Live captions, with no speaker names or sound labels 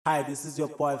Hi, this is your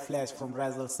boy Flash from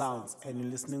Razzle Sounds, and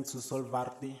you're listening to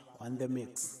Solvarti on the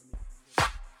mix.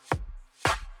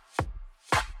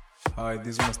 Hi, this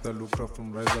is Master Luca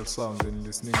from Rizal Sounds and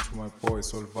listening to my boy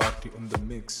Solvati on the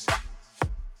mix.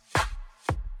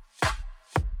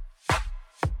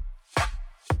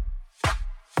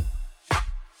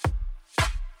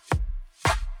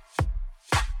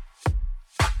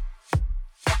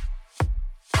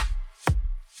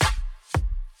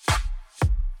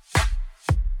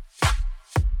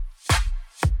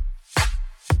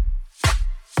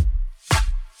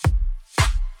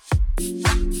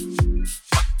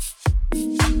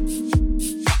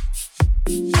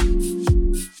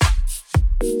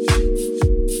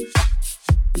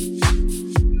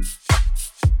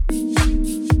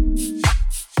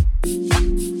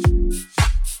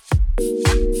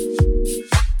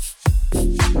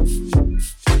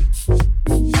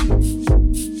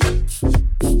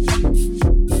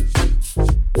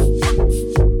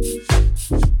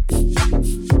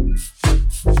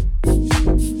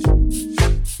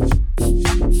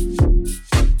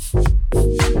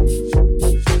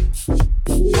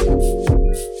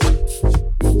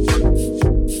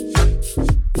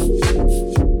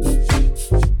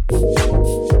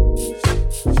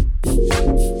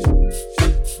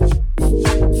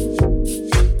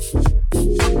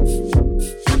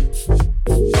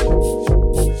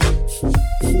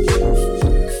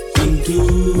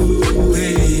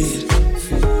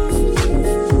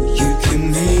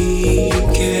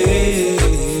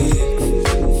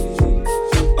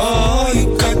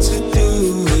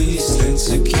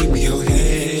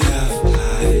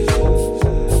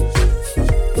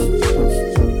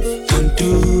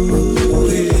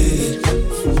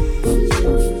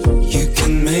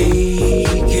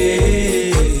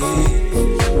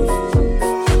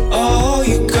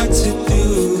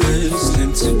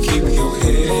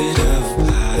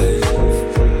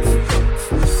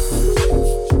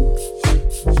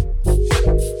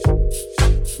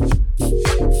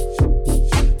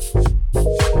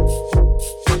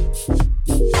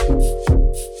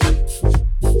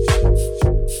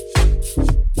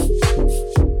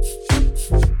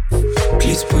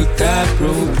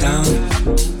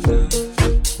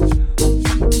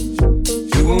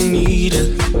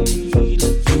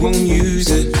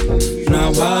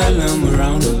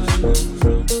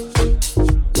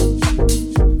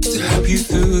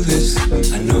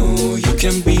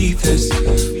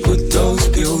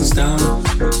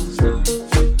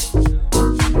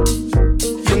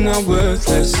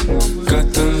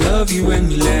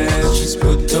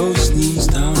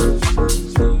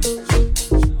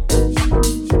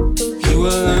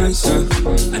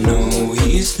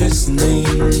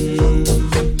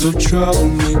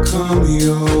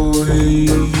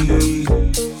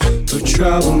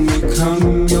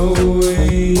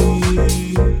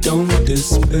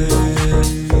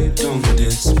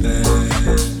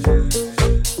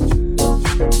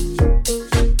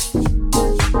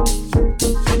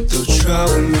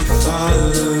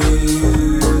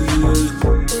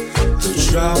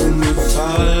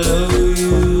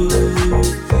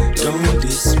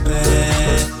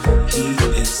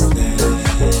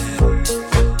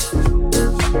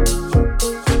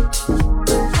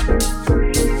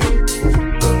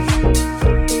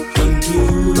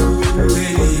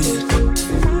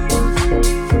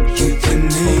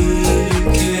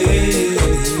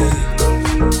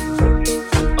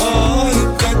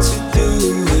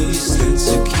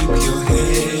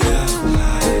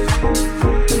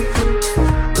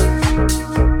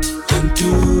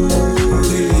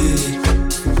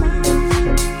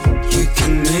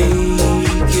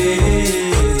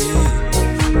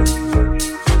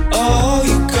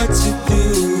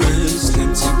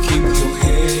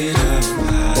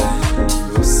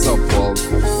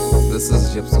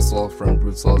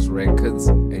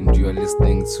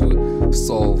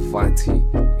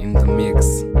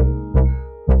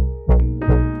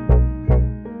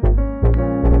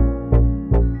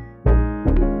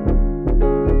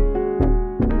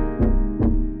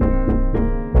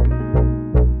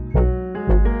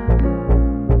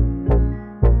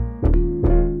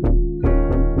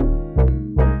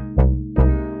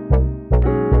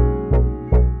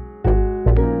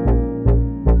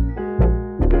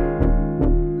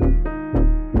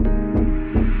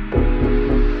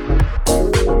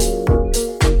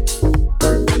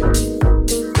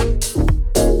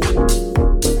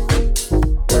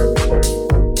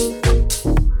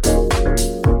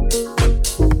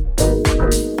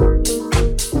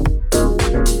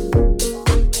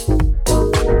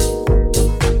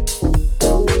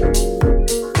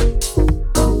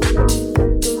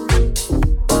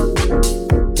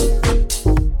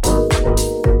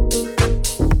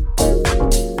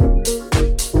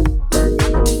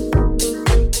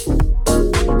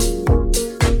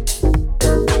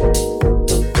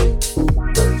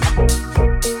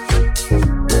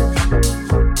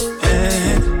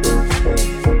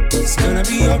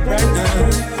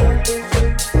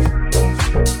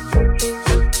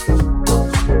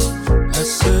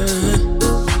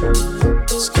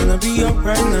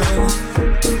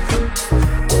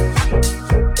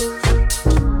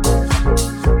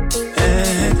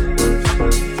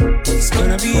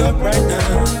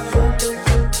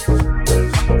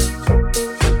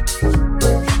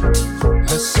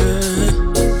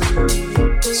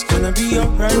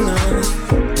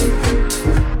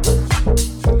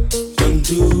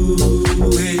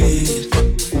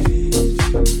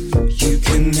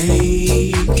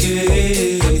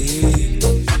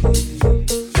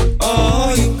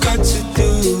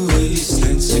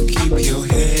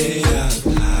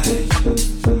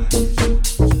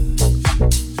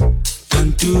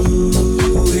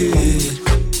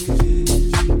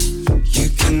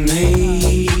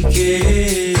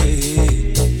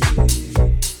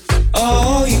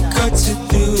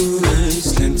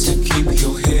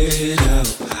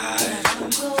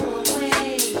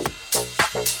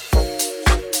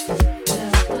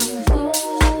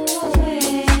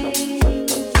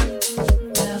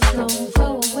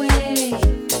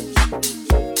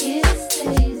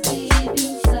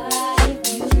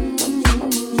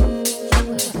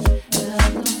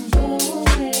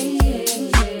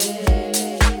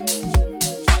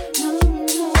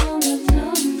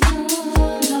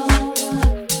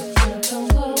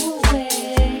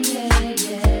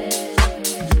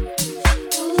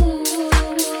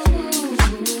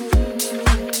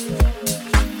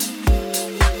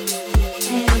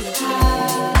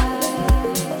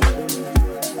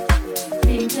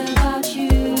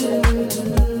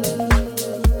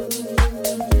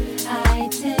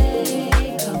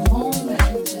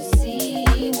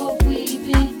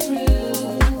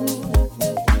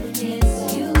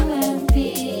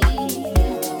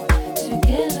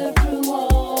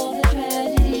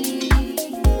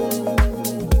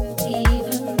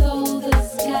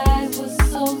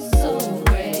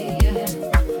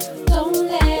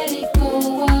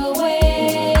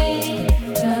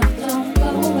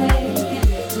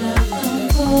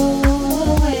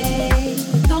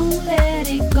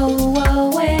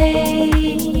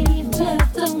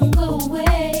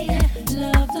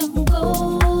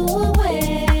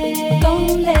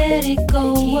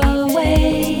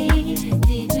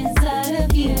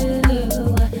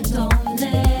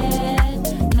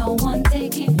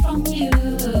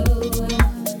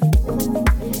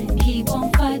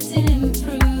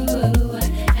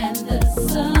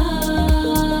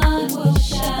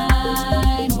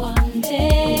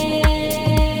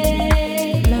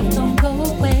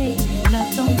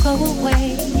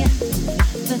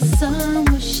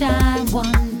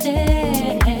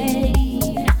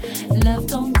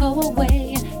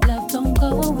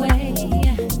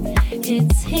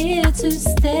 to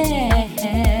stay.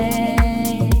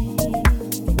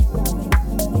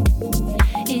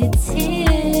 It's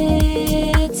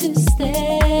here to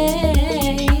stay.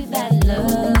 That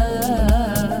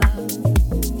love,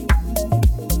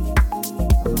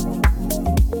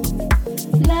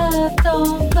 love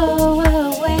don't go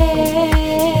away.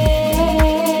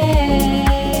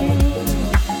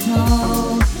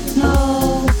 No, no,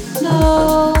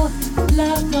 no,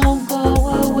 love don't go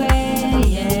away.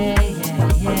 Yeah,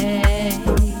 yeah, yeah.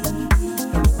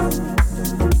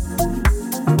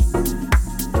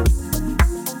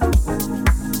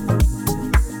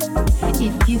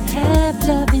 If you have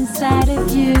love inside of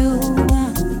you,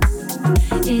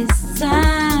 it's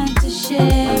time to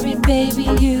share it, baby.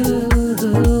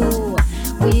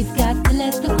 We've got to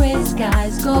let the gray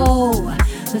skies go.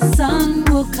 The sun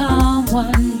will come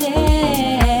one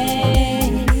day.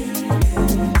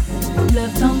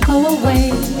 Love don't go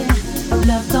away.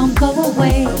 Love don't go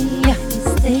away. It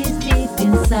stays deep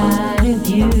inside of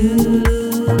you.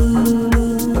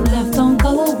 Love don't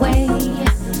go away.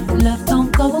 Love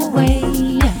don't go away.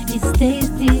 It stays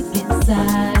deep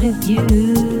inside of you.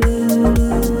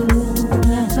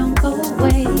 Love don't go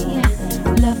away.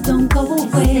 Love don't go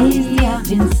away.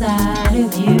 It stays deep inside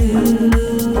of you.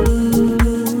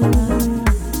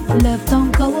 Love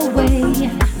don't go away.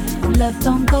 Love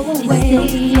don't go away. It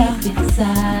stays deep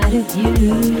inside of you.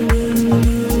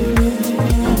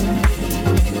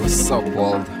 What's up,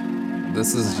 world?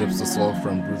 This is Gypsy Soul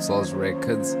from Brutal's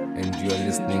Records, and you are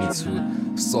listening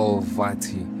to Soul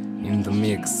Vati in the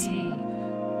mix. Real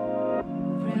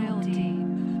deep,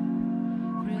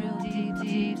 real deep,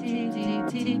 deep, deep, deep,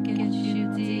 deep, get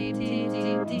you deep, deep,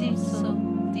 deep, deep, so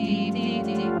deep, deep,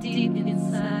 deep, deep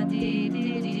inside, deep,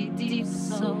 deep, deep, deep,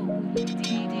 so deep,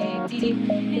 deep, deep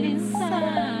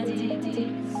inside, deep,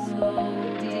 deep, so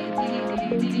deep,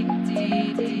 deep, deep,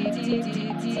 deep, deep, deep,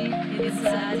 deep, deep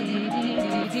inside, deep,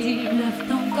 deep, deep. Love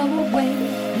don't go away,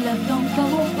 love don't go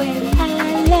away. I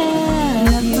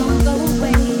love you. Love don't go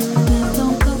away, love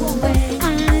don't go away. I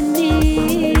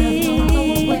need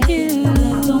you.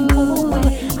 Love don't go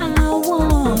away. I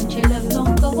want you. Love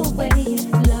don't go away.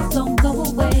 Love don't go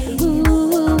away.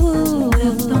 Ooh,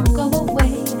 love don't go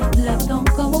away. Love don't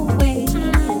go away. I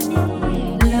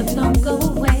need love don't go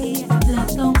away.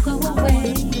 Love don't go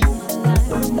away.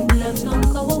 Love don't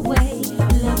go away.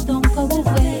 Love don't go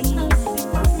away.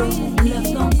 Love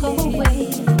don't go away.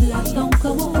 Love don't go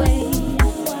away.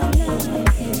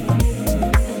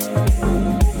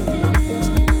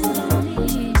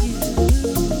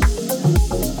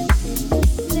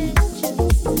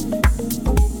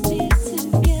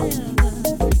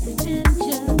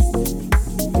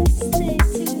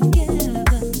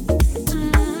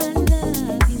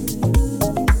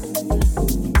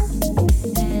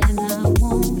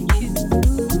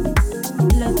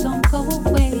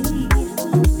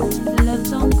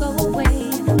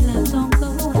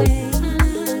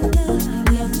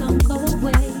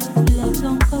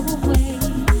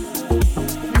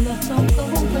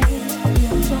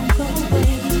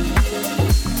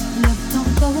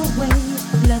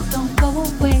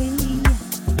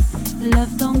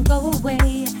 Love don't go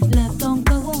away, love don't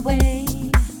go away,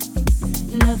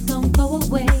 love don't go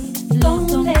away, love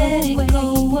don't let it go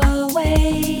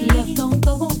away, love don't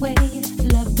go away,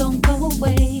 love don't go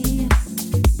away,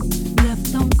 love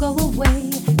don't go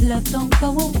away, love don't go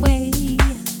away,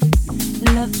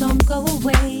 love don't go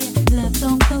away, love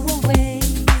don't go away,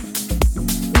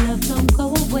 love don't go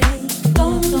away,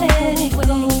 don't let it go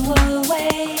away,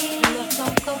 love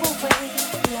don't go away,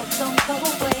 love don't go away.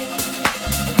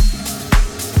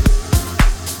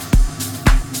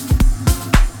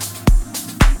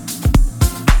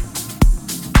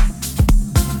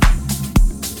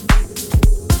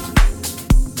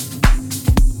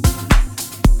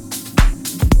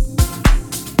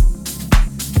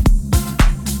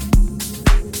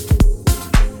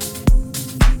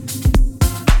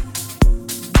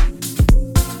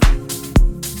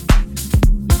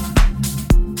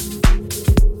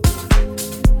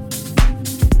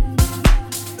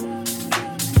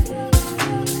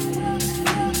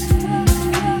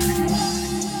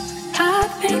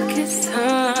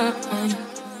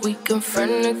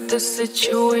 Confronted the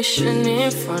situation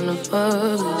in front of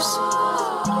us,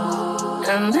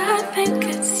 and I think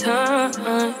it's time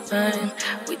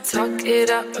we talk it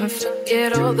out and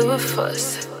forget all the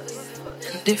fuss.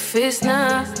 And if it's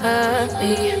not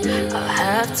me, I'll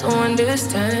have to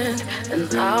understand,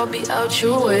 and I'll be out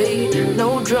your way.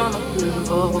 No drama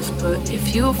involved, but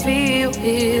if you feel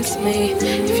it's me,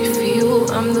 if you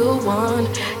feel I'm the one,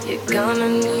 you're gonna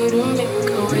need to make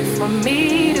a way for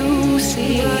me to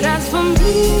see. But as for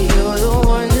me, you're the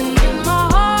one in my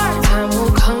heart.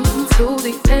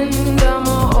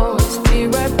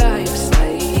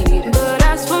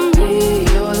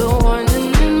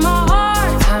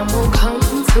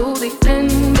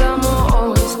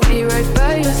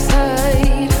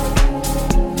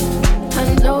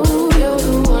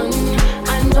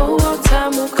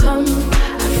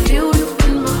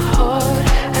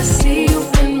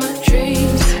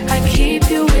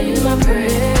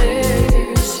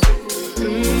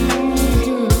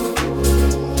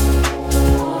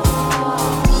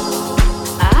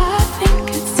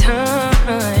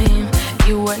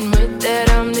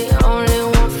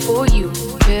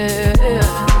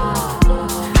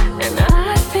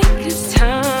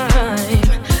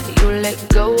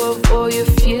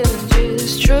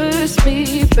 promise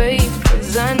me, babe,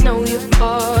 'cause I know your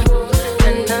heart.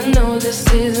 And I know this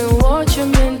isn't what you're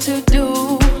meant to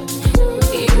do.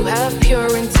 You have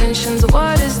pure intentions,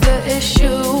 what is the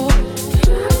issue?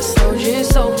 So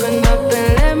just open up and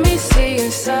let me see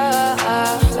inside.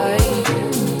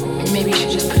 Maybe you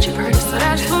should just put your bird aside.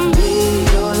 That's for me,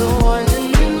 you're the one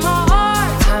in my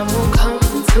heart. Time will come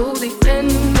to the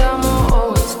end, I'ma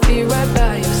always be right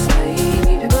by your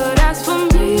side. But as for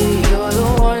me, you're the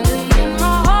one in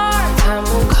my heart. Time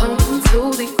will come to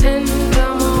the end,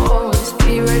 I'ma always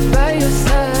be right by your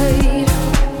side.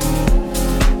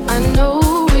 I know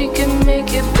we can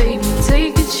make it, baby,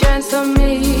 take a chance on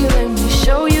me. Let me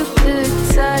show you good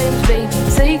times, baby,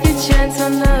 take a chance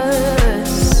on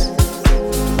us.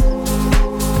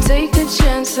 Take a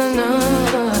chance on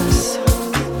us.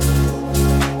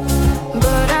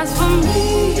 But as for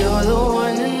me, you're the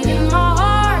one in my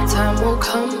heart. Time will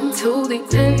come to the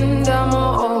end, I'ma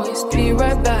always be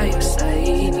right by your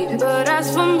side. But as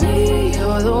for me,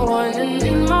 you're the one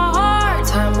in my heart.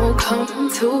 Time will come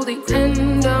to the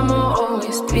end, I'ma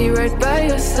always be right by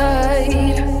your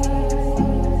side.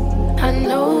 I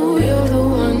know you're the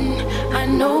one, I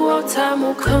know our time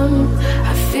will come.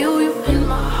 I feel you in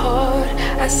my heart,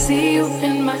 I see you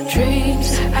in my dreams,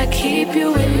 I keep you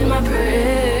in my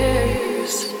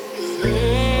prayers.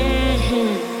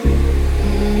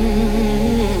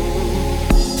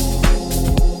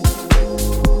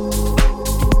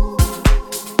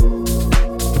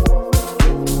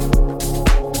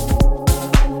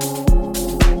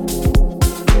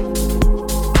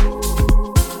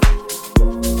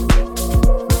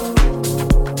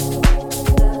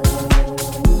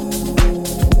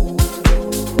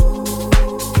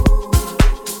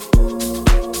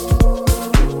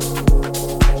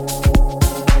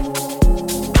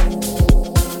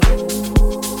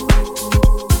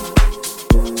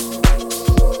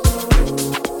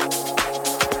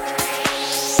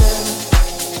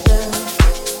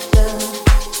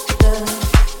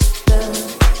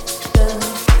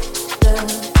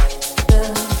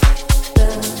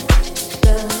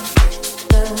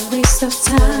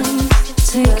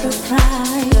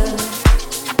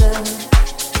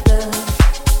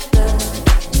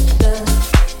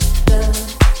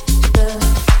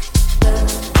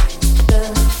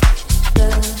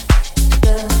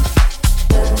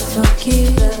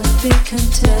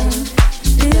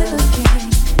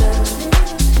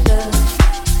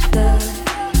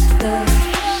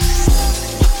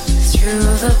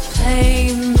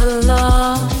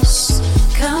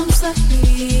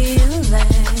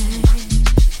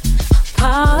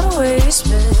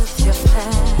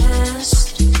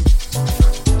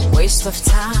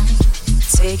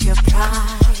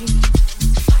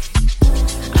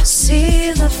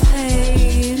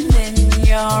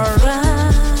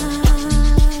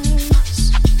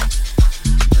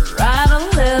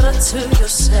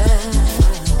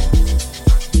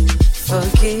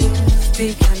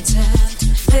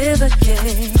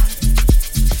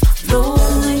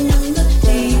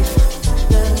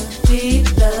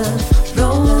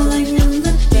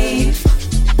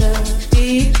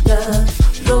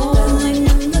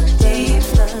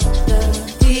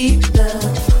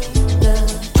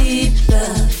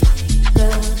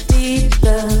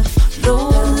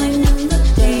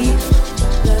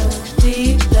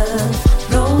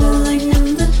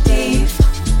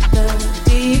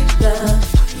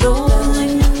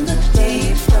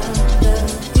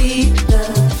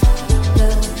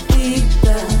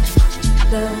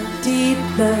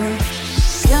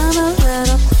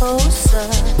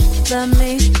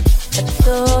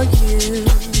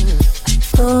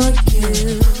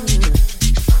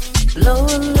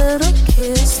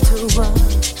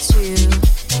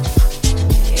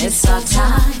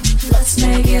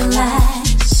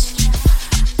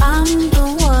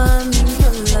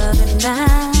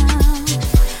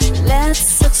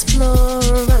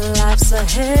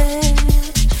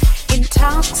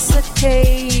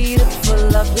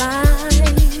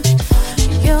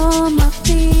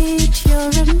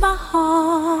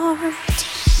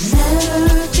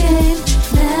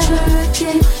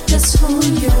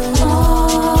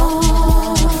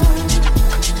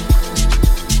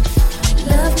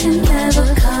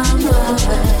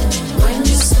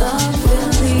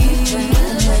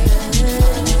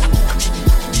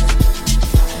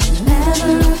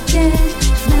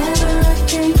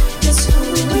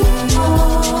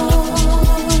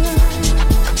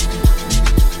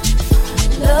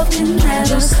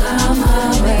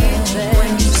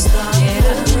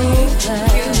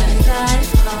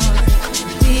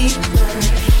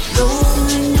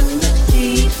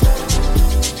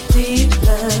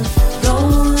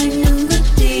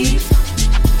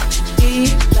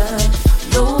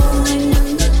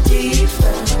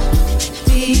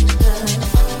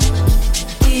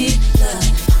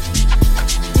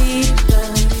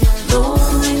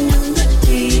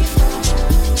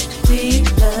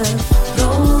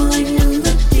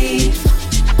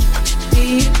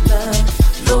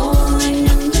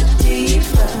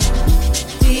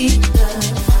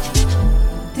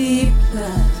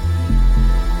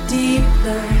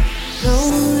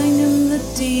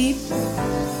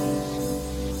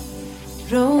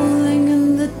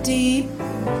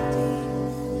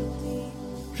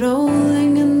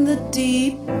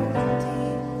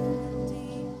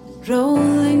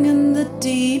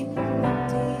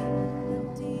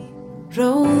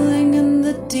 rolling in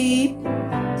the deep,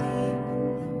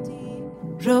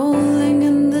 rolling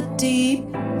in the deep,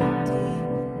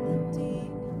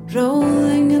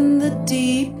 rolling in the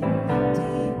deep,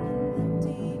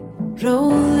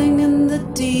 rolling in the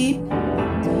deep,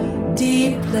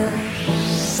 deep love,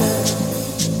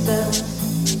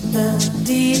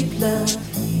 deep love, deep love,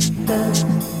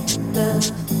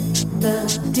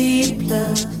 deep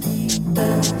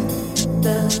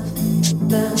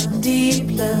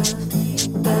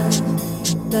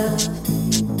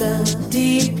love,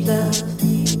 deep love,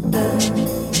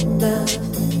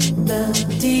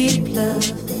 deep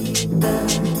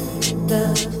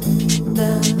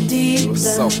love, deep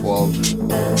What's love. up, world?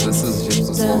 This is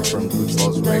Gypsy Soul from Good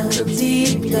Souls Records, and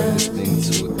you're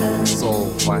listening to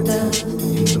Soul Party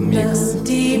in the Mix.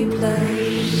 Deep love, deep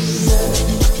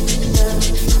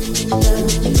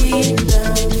love, deep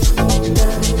love,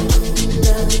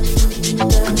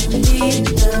 deep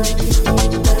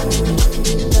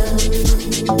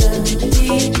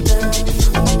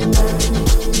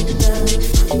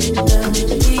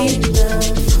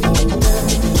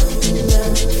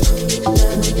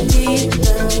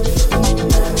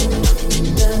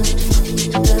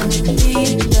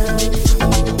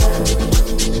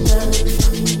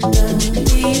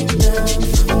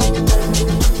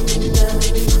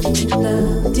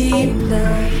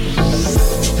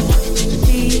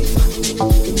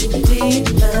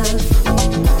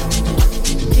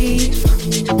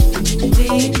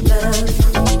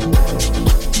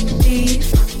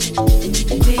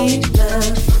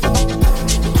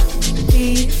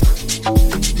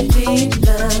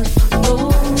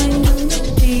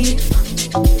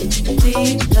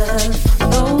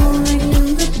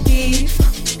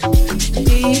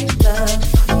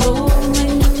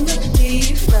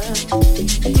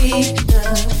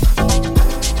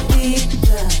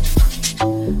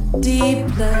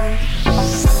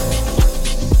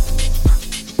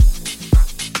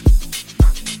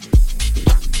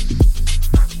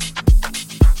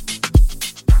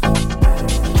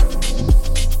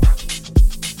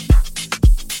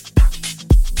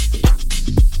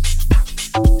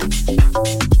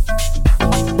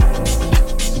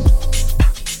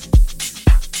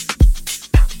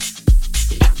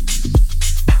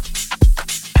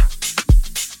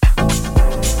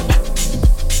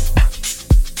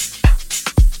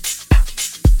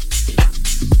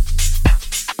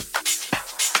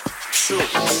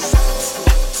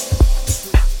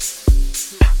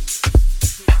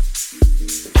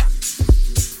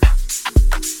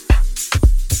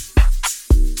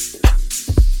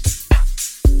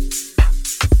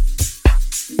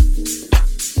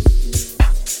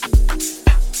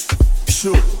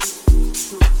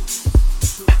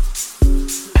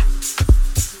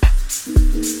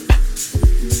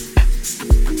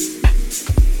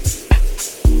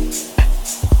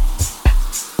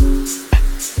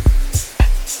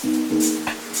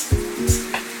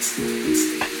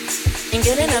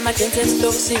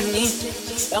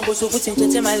Ukuthi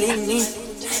ngithethe malini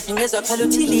ngezwa khala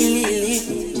uthi lili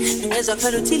ngezwa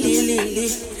khala uthi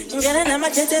lili ngena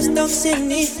namadete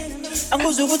estoksini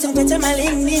angizwa ukuthi ngiphethe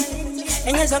malini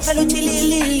ngezwa khala uthi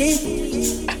lili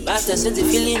basta senze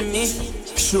feeling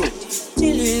sure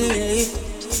lili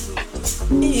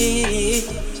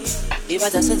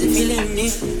basta senze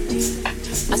feeling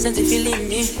asenze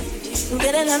feeling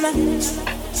ngena nama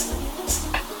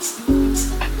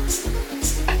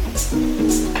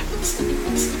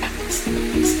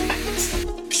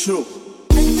Sure.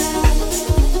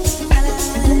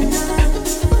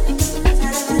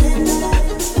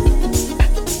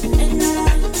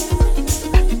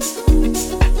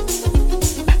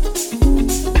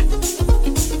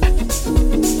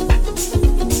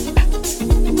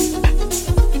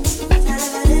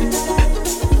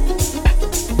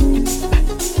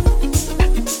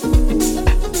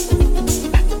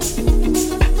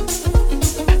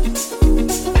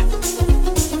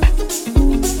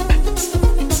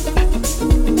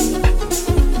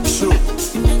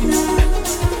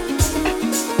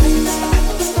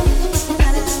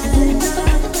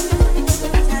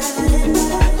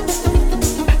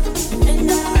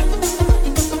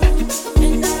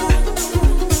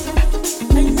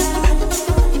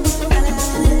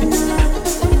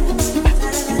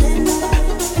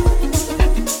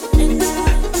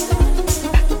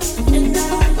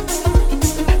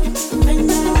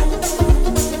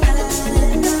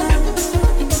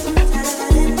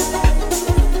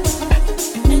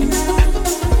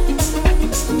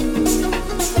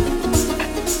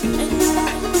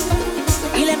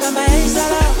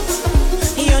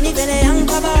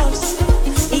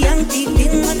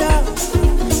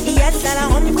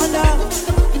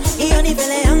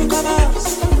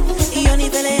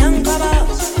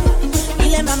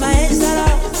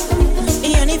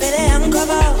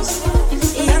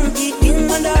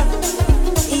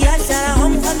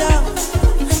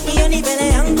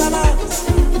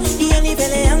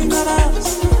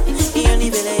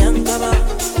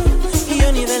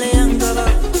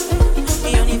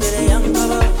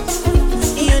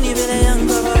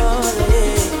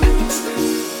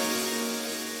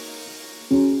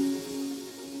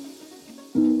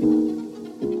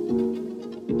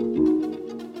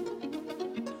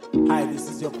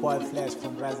 is your boy Flash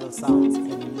from Razzle Sounds, and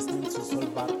you're listening to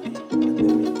Solvarti on the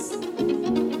mix.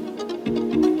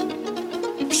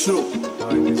 Sure.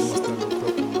 Hi, this is Mr. Luca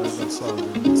from Razzle Sounds,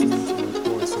 and you're listening to my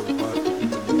boy Solvarti in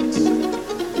the mix.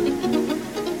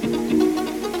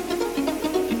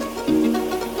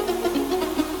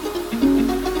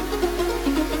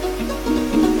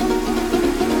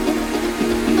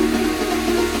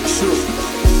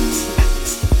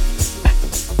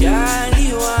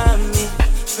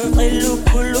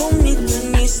 Elukhuluma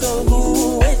iqiniso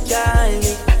kuwe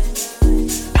dali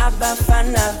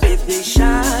abafana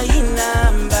bebeshaya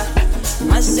inamba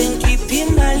masengikhipha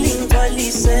imali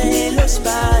ngigcwaliselo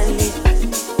sibali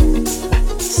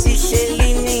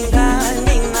sihleli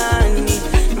ningane ngani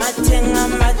mathenga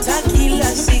amathakila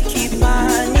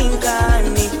sikhipani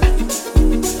ngani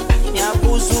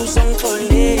ngiyabuza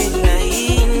uzongixolela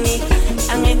yini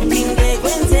angiphinde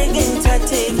kwenzeke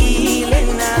ngithathekile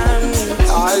nami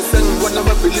hayi sengibona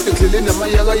amabhilidi ekleleni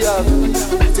amayakayaka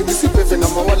ngisibheve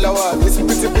ngamawalawala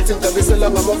isiphithiphithi ngidabisela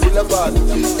ngamavula bala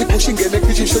ibhushi ingene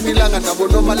ekhishi ishonilanga nabo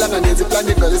nomalanga ngenza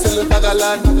iplani igcwaliselo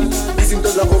takalana izinto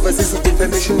za-overseas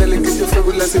international ngisho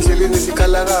fabulous endleleni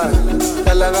sikhalakala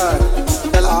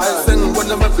hayi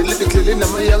sengibona amabhilidi ekleleni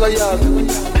amayakayaka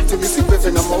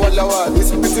ngisibheve ngamawalawala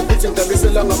isiphithiphithi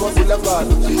ngidabisela ngamavula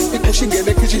bala ibhushi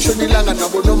ingene ekhishi ishonilanga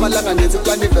nabo nomalanga ngenza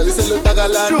iplani igcwaliselo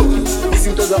takalana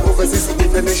izinto za-overseas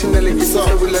international ngisho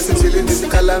fabulous endleleni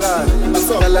sikhalakala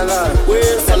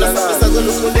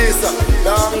wesalasakulukulisa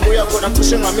la ngibuya khona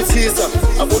cishe ngamithisa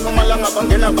abonomalanga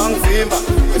bangena bangivimba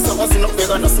ngisakwazi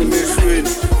nokubheka nasemehlweni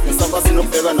ngisakwazi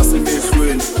nokubheka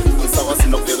nasemehlweni ngisakwazi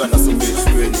nokubheka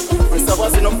nasemehlweni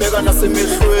ngisakwazi nokubheka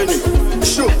nasemehlweni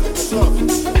shu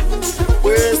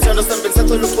wesithando sami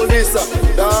ngisacela uxolisa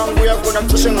la ngibuya khona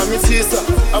cishe ngamithisa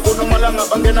abonomalanga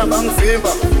bangena bangivimba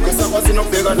ngisakwazi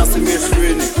nokubheka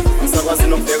nasemehlweni ngisakwazi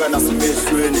nokubheka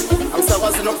nasemehlweni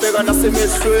angisakwazi nokubheka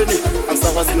nasemehlweni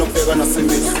angisakwazi nokubheka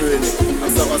nasemehlweni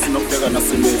angisakwazi nokubheka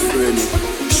nasemehlweni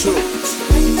sure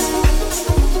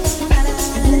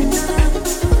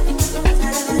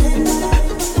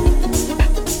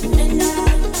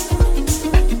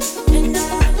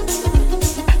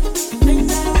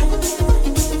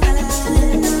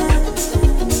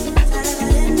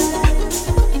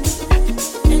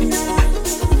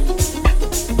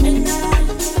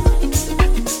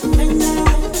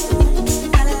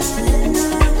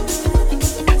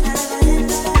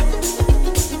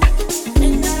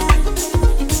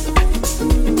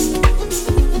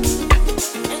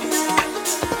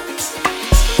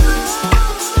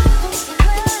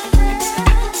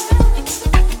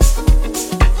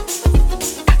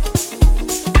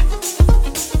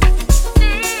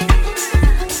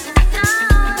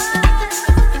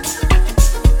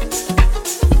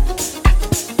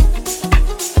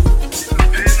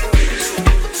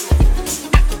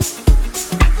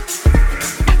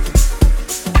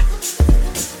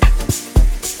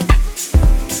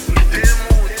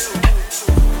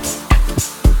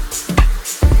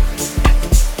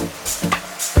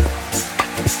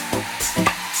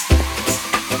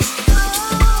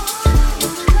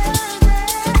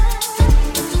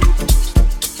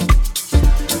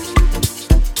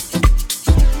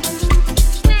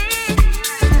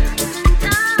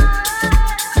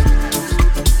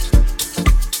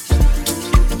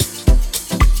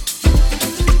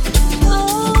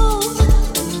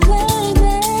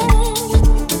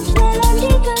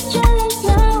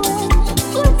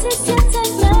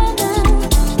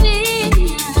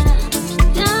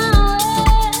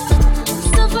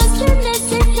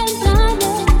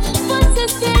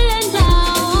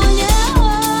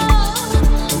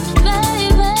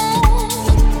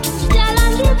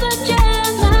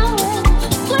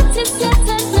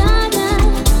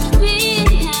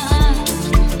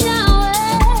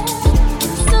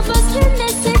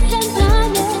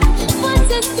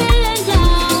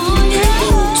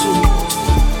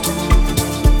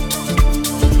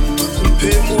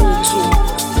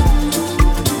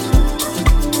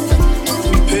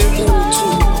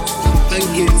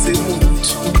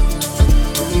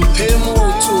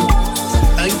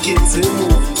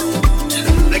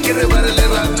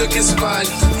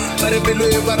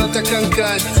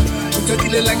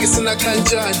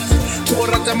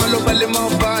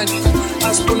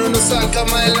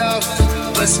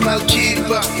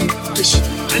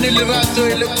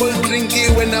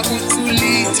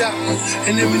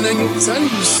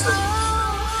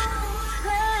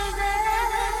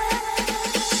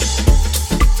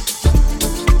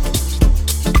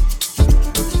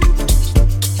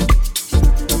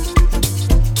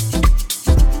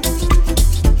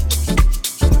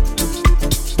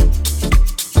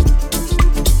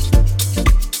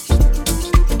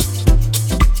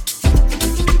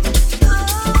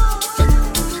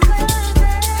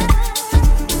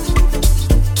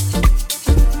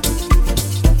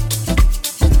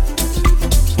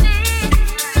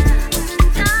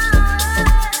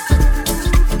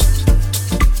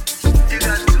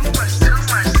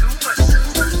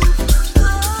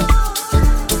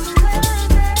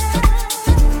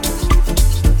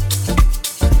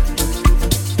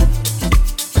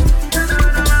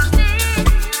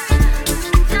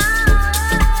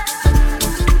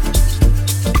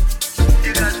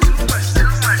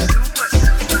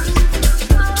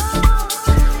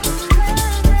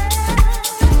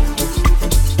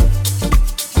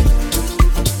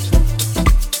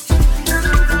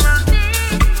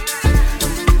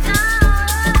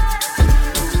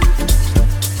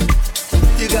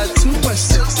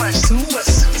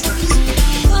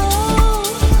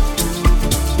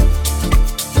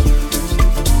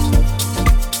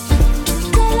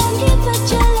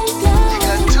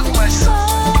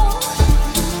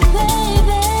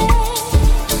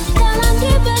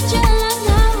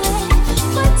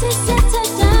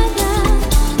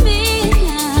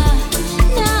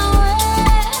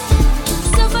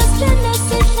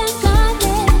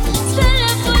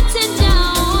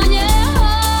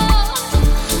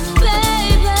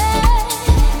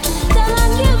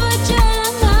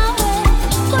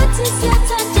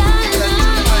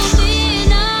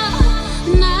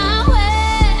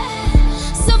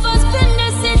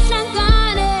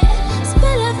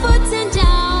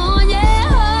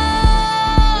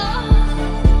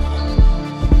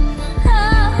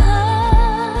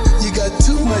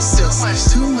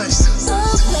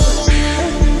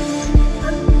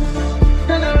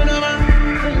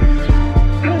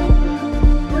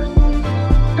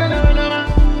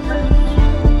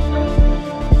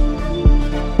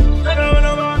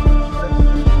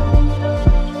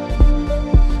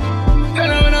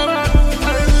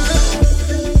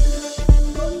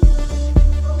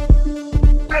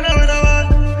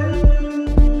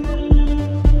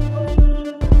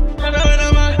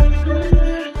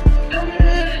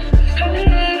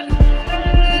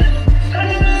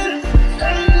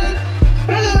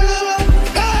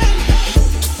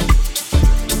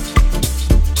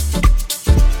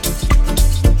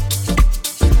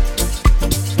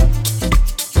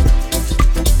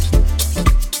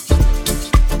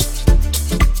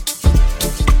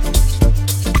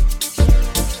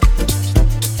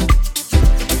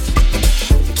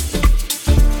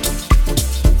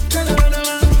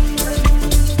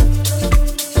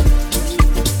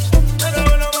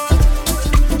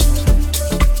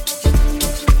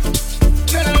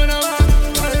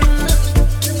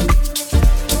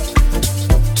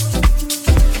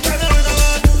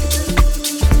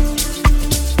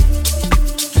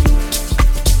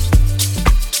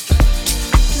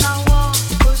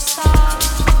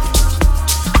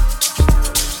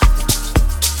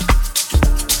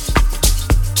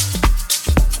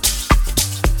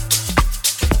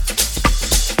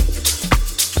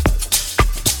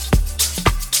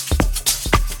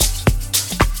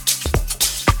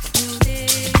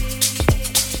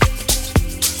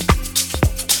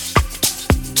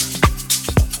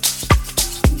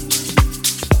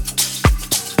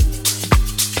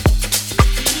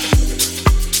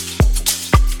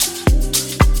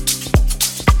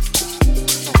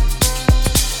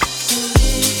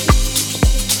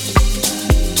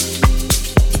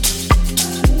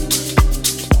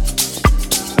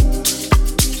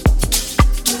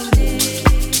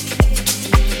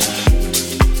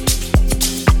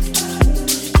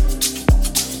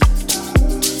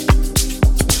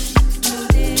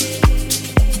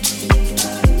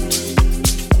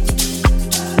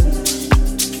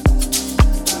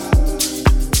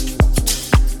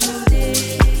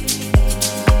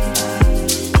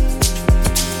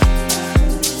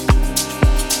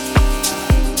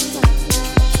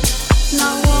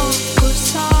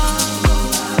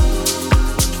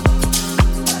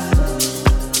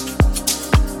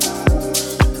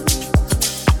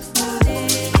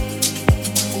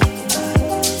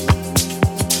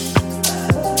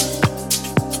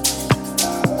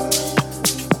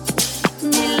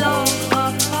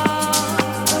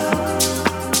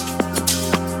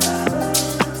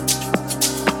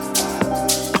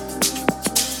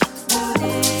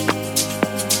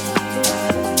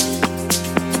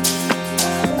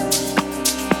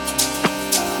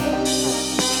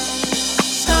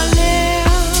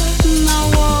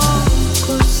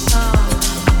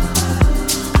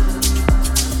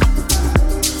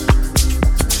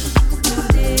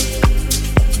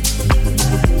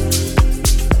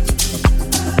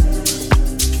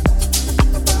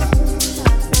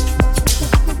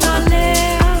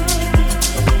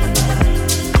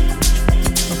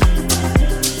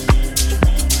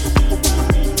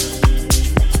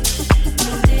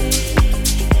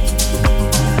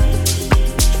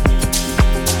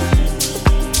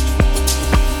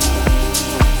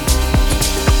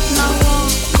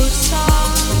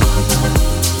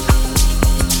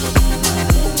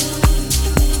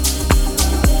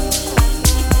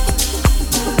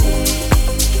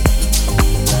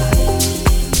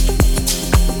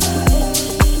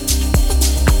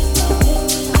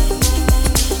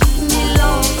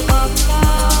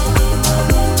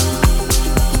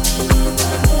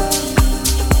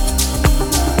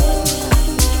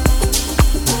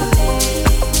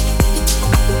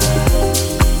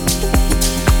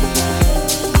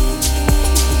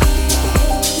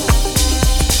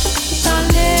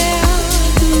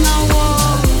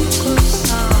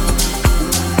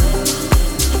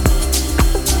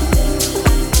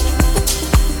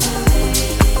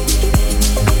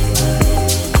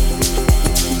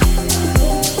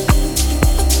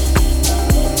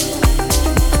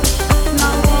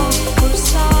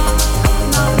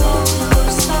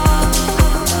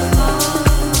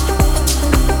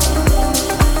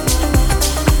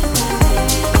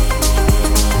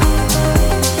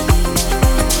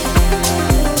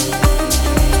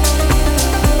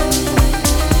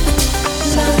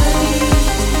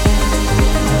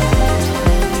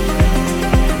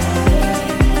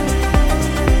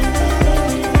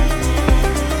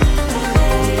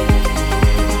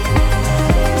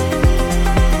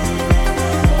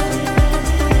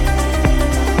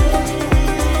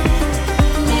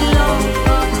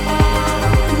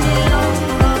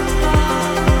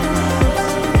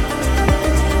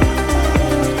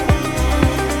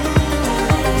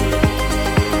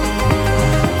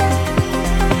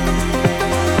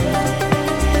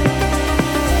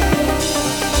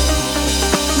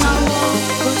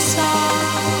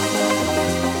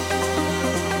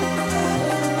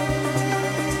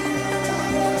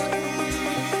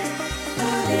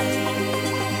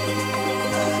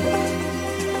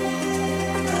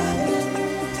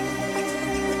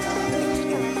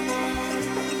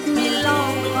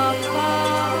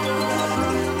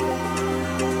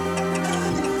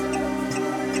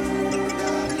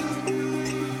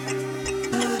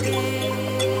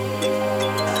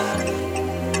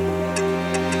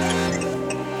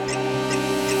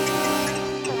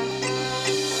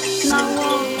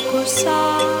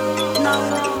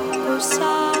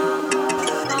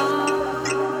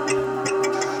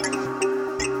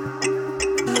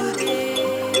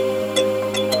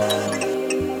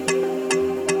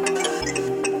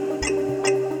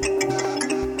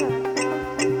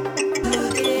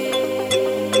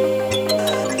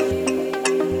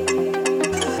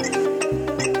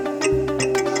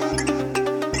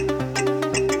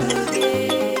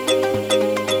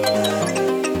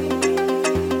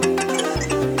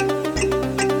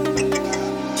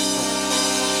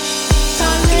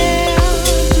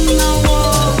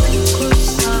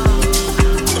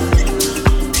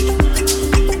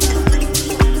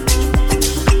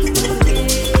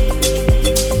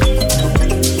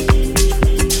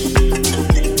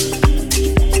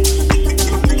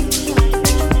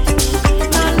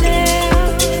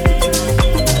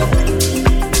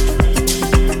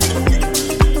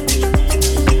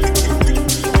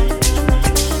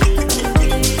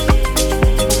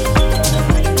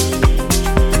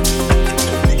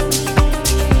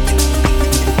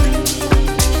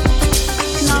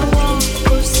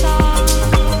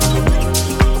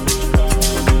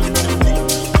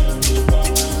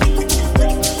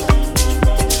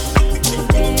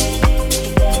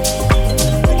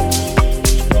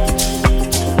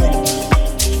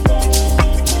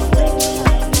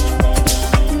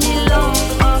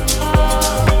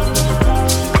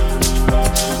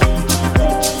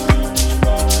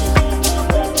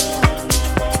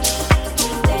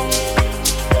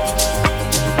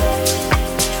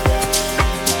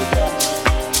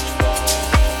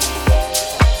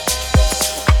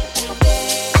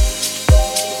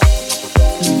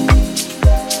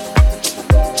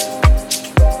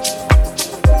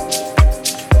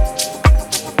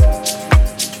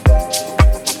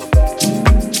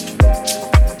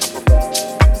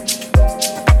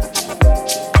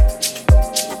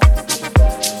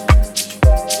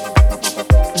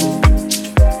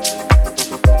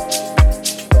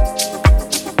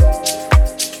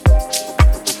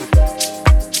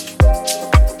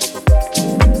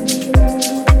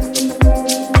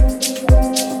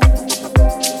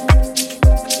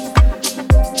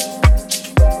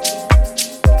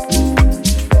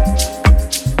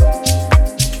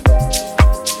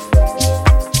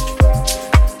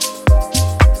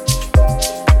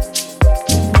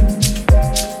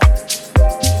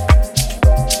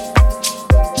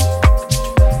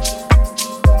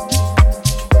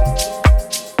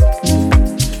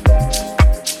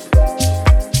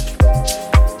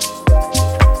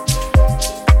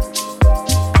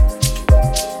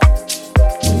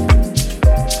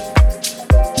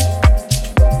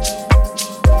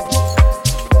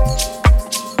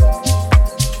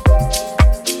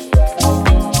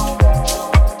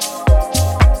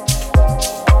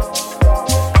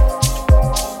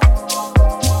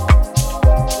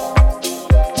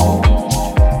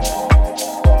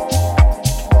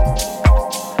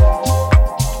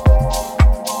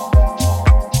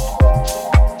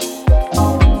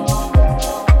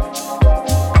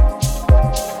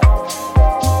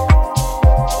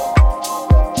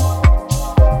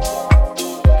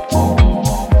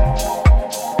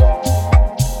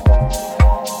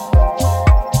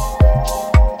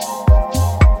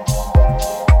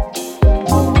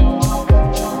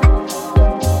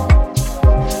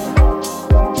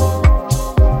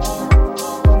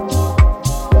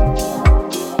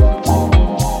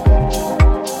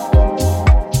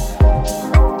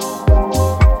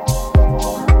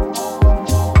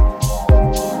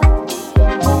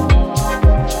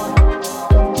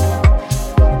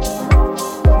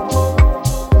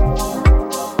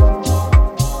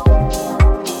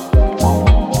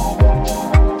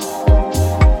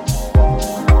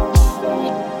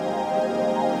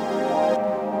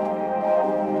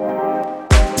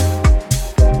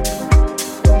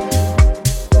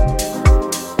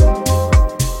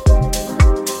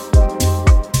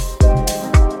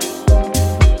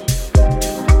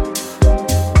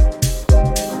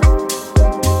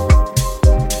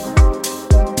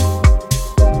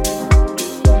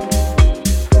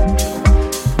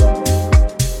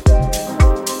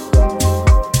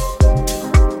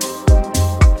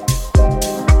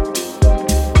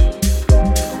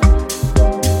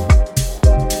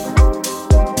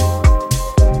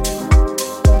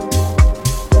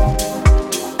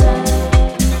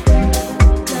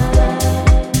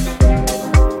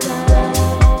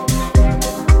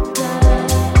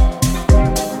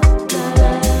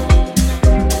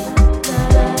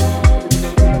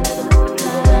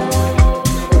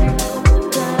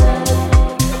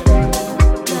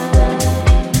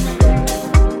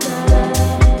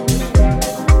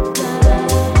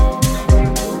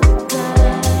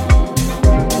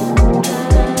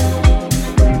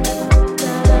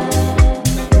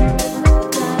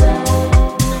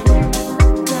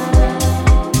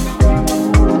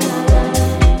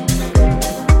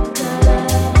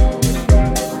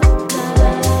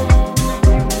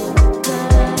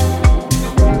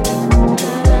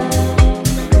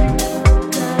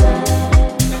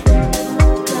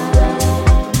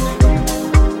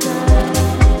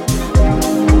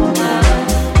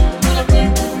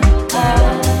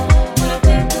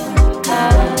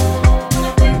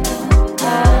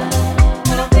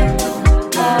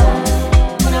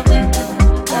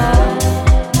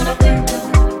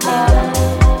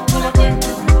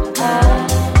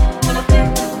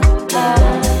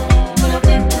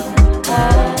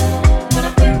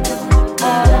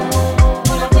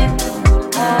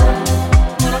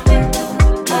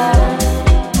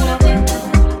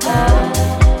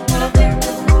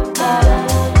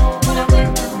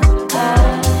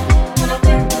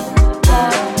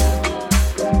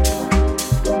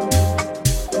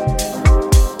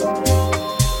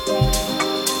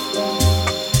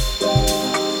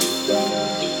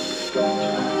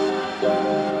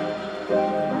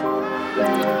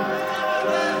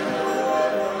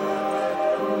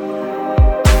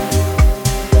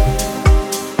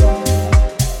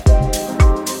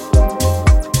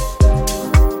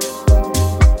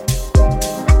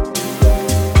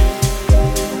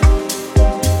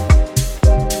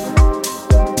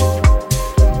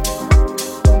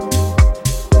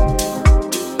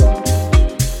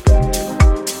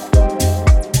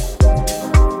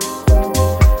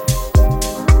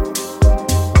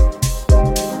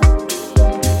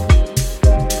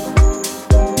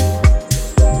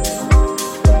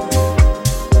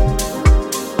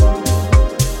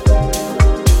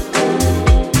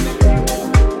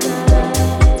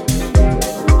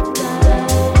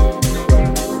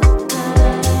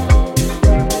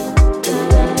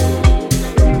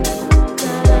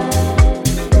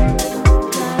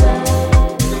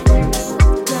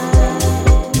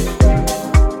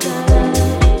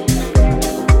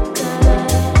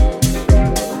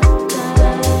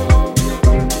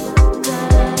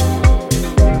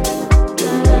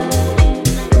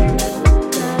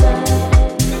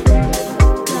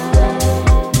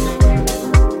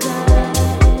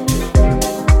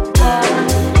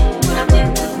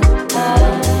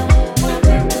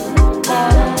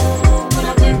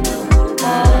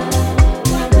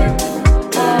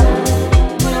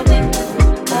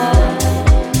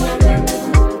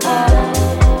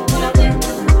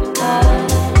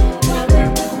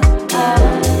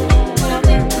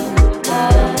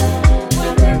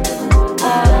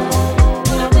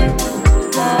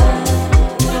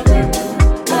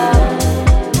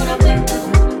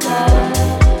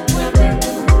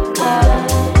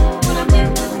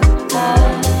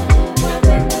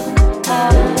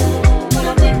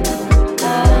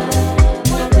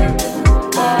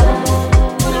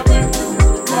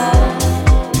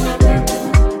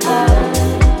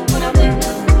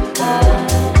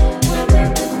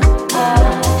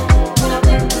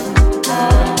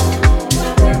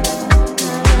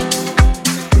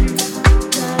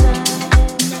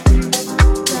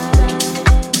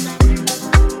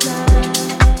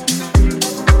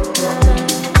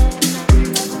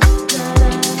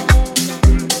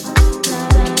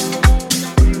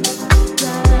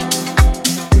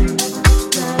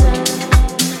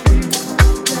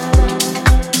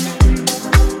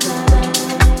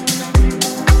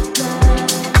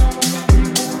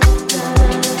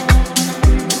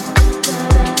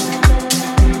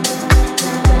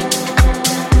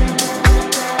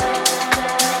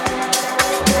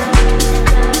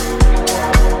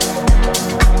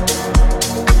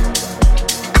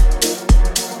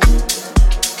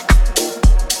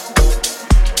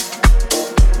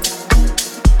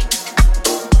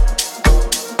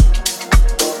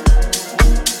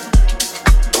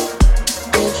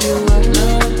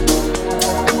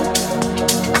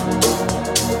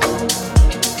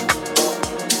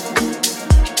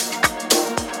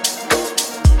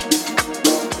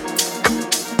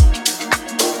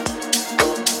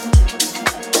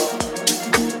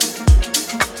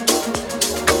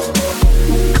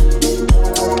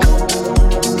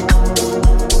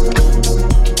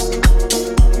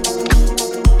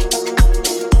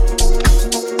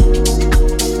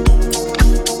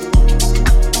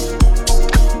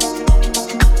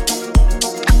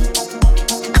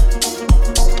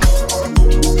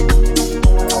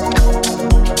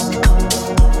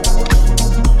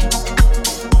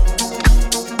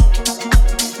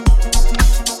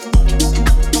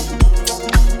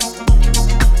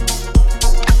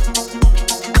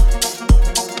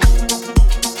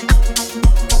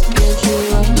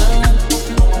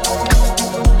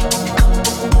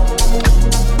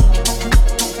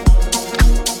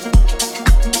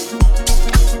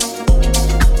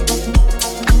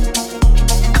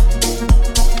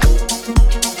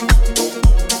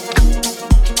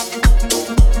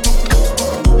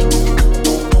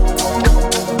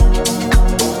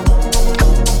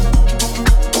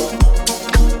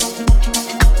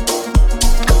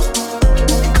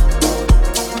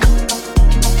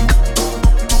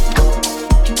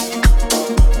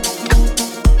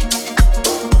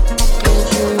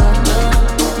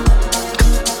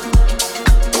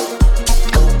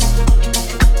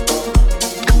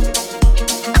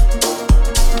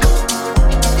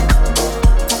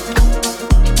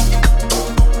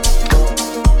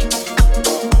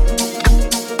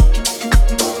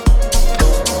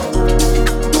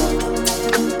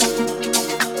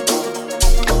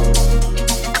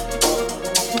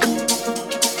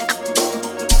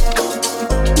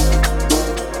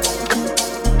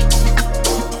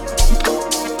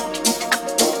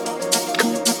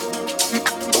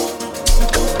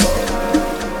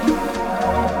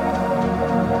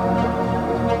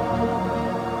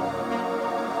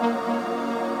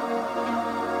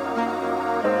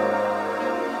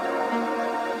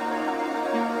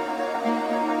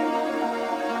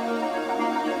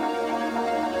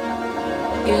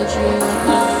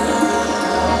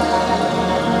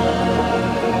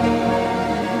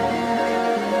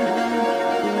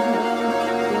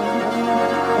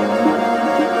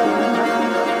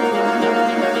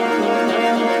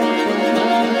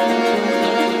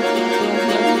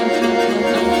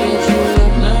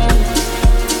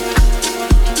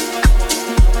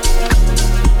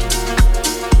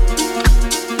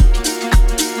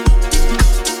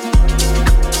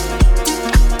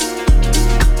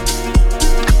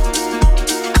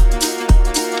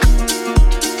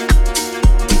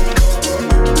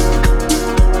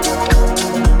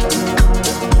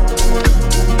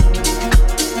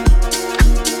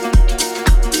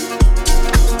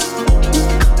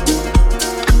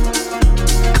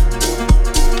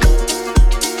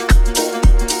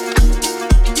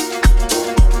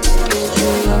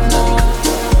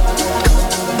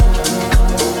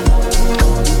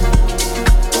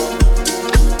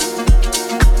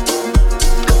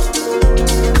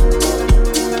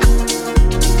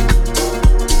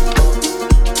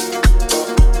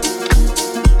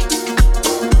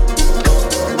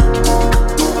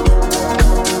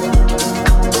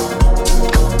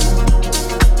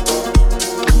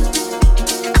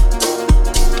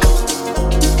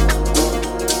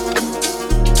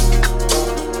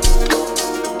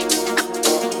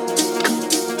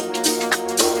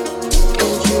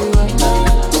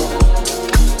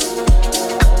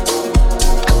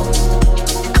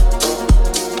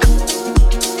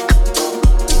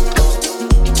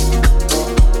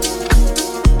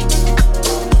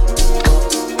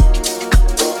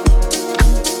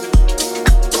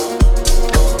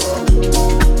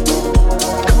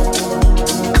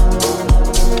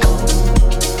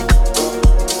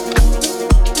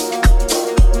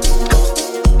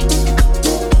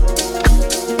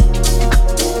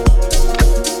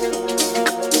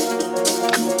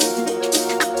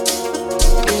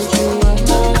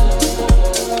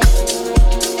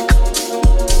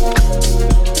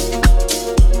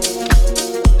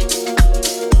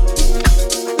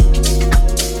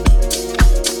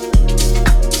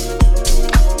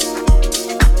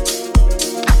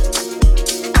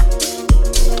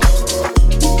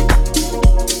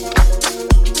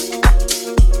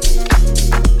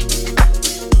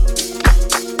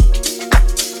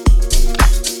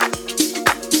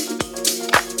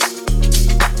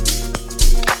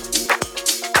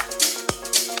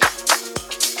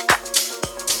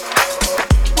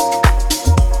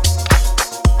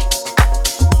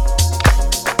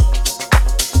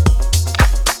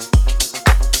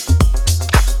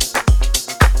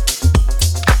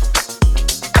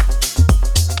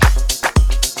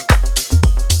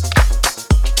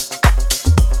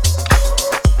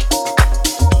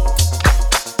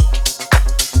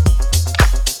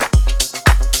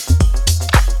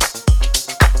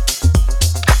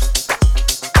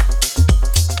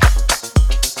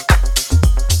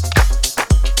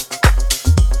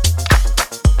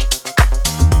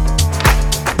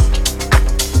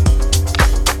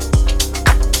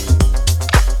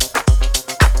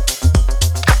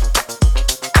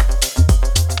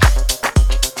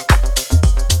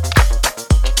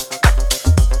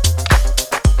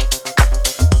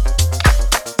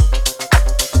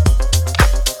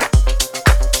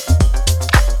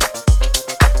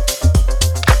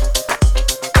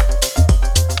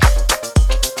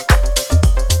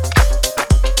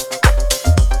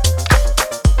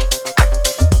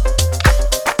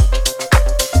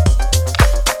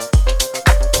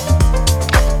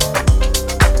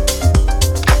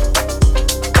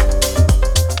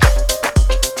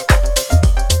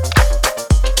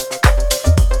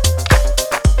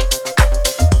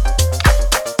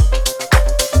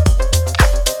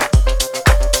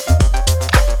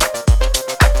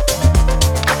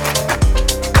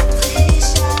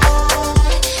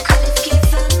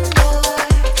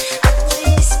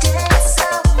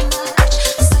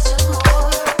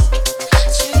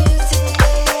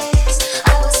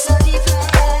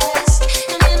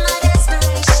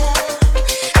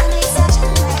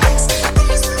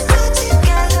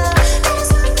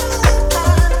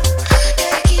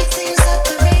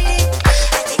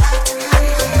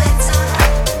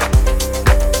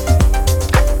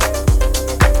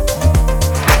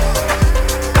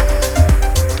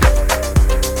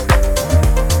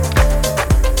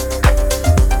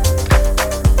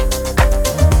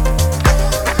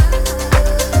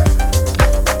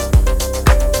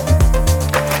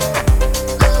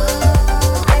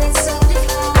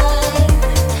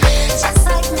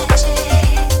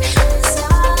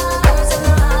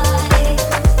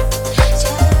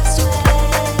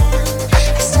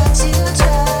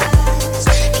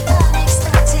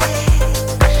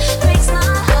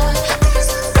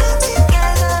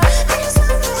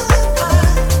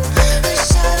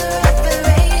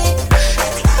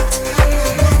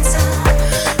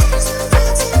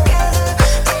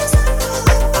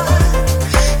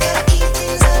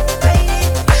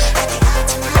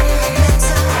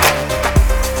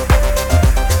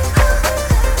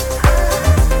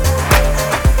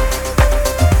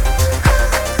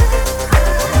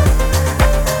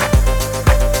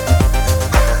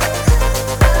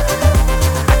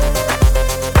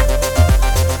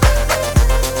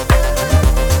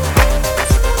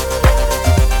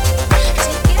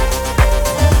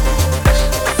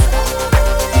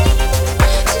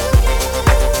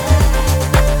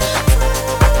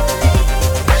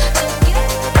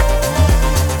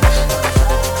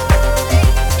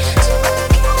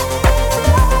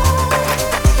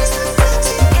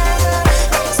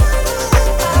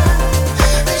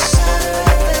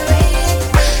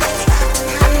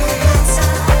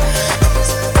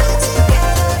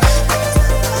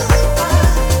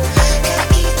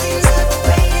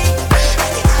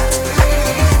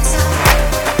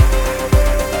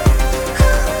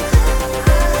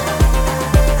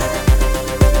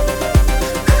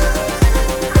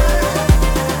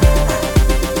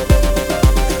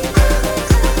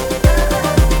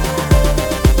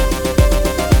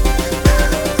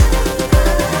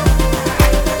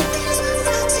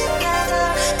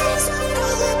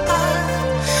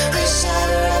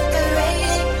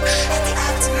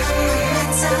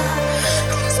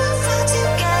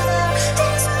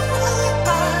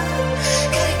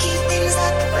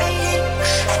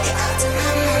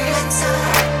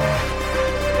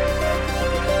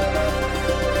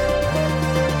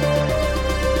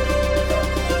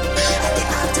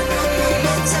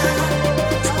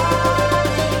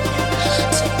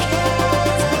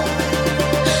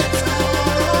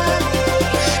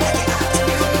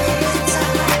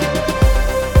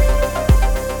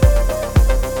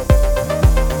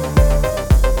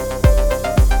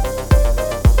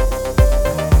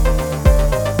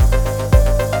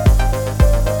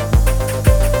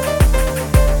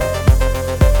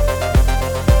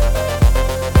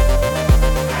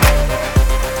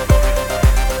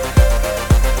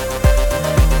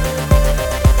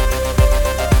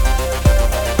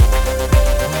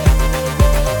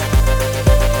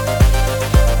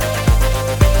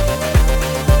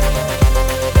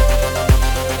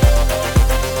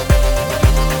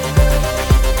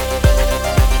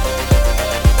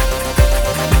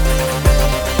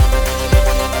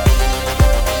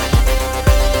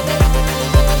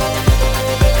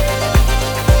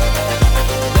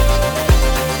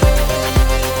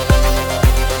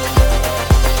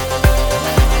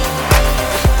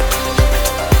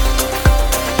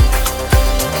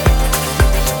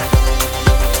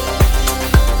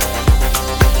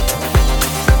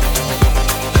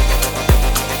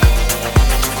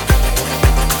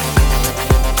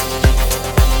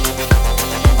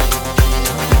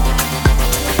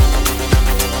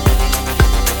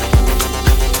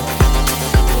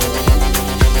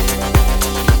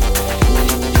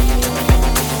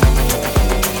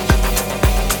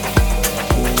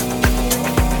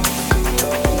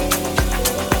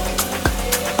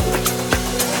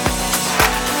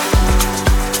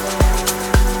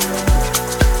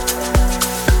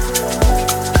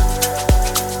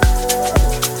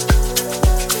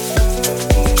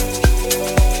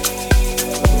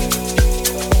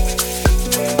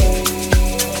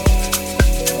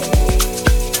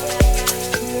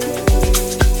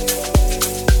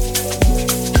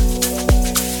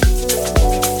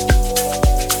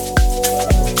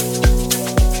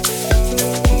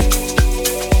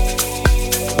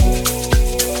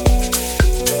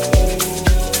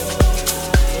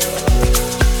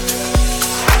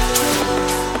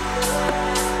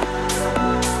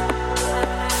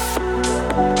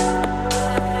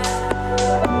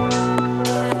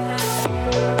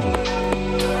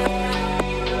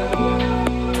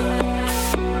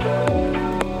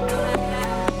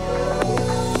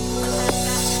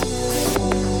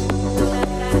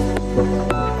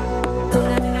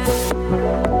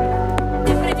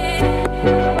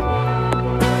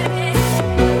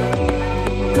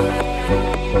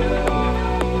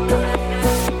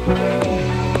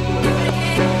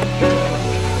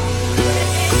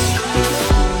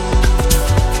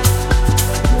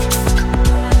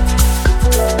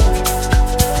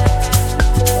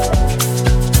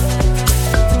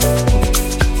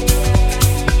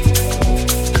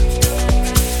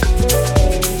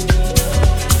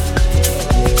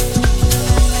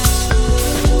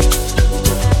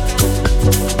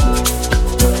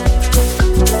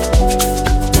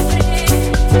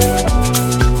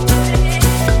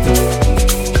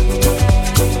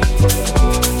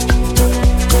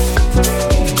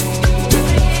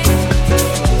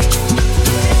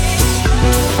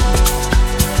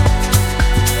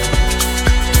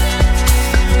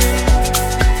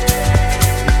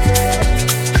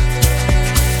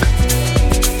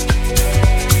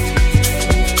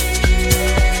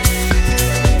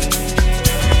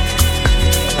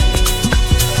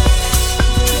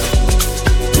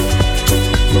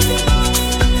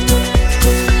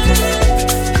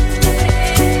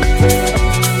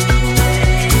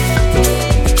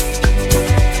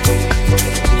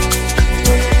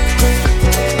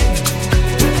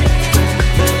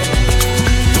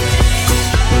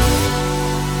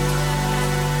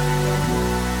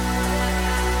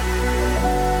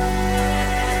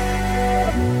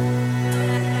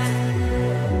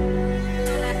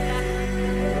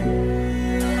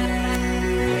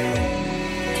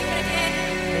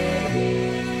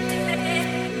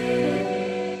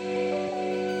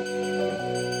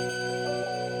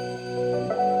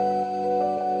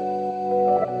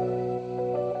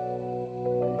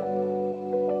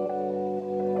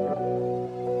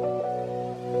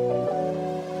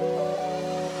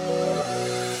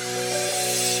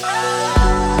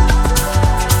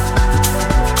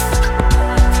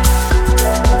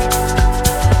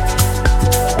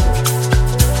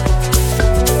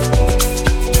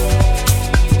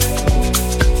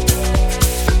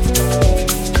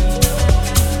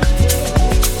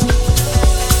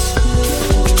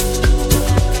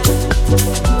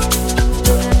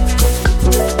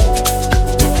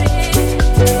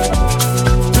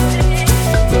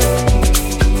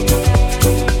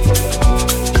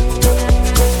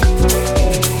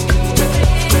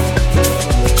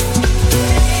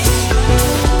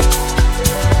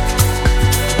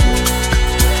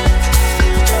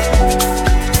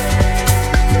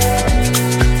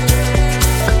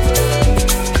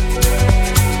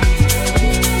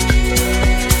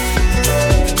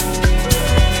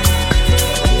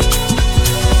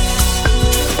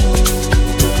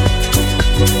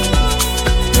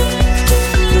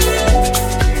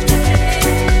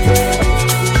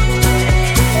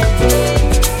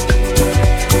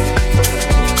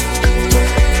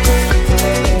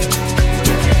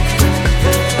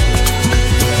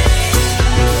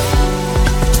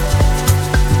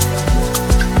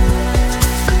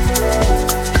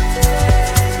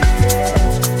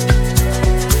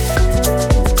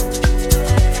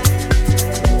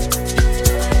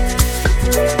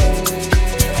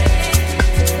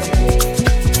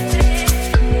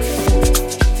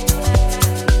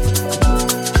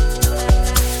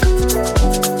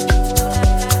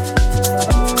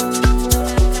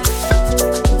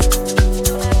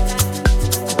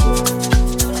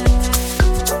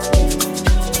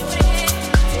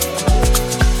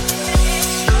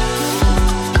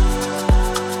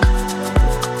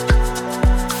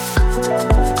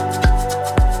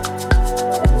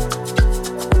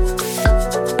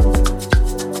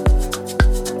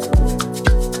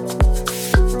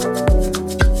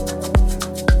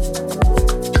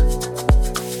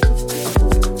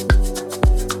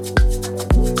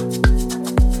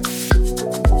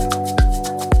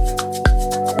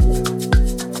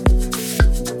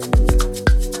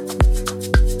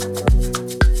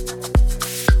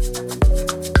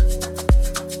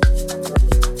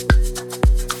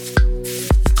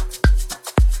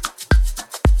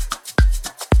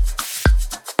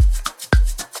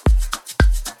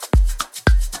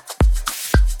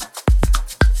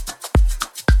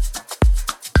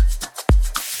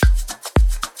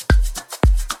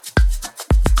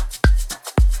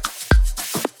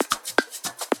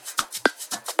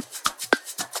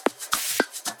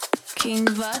King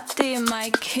Vati, my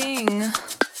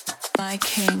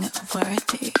king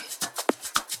worthy.